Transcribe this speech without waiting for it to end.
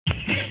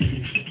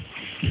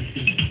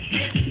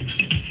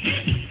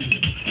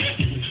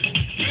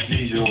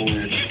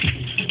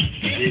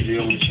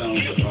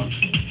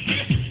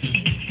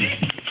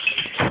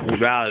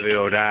part of the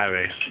old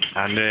diary,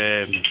 and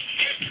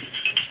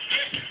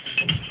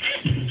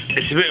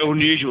it's a bit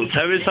unusual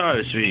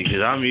territory for me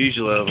because I'm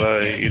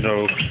usually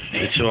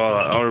into all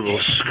that horrible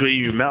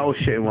screaming metal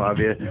shit and what have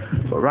you.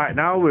 But right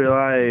now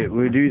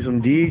we're doing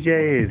some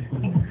DJing,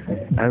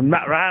 and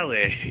Matt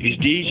Riley, he's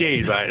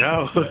DJing right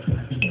now.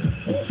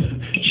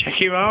 Check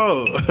him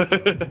out.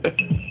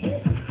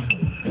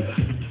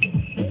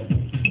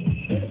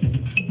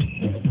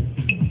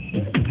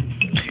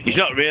 He's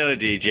not really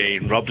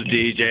DJing, Rob's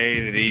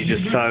DJing, and he's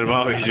just telling him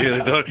how he's really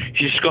done.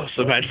 He's just got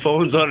some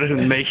headphones on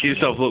and making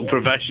himself look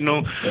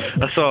professional.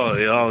 That's all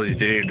he's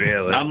doing,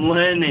 really. I'm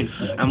learning.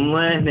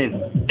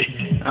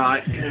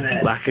 Alright.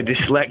 Like a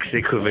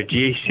dyslexic with a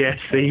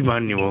GCSE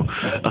manual.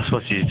 That's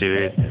what he's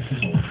doing.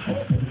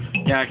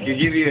 Yeah, I could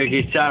give you a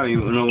guitar and you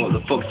wouldn't know what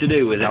the fuck to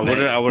do with it. What was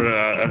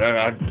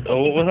that then?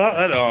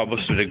 Oh, it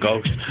must have been a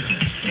ghost.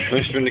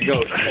 Must have been a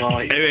ghost.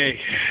 Anyway.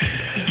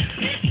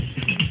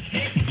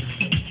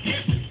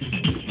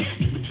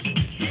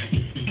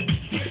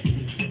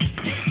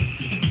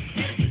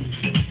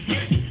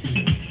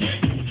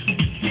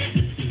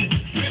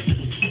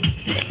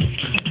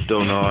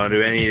 Don't know how to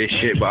do any of this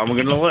shit, but I'm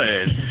gonna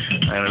learn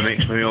and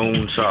mix my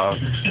own sort of.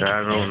 I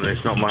don't know,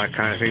 it's not my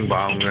kind of thing, but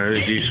I'm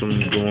gonna do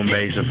some drum and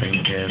bass, I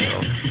think. Yeah,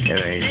 so,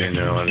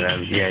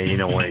 yeah, you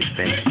know what it's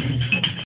been.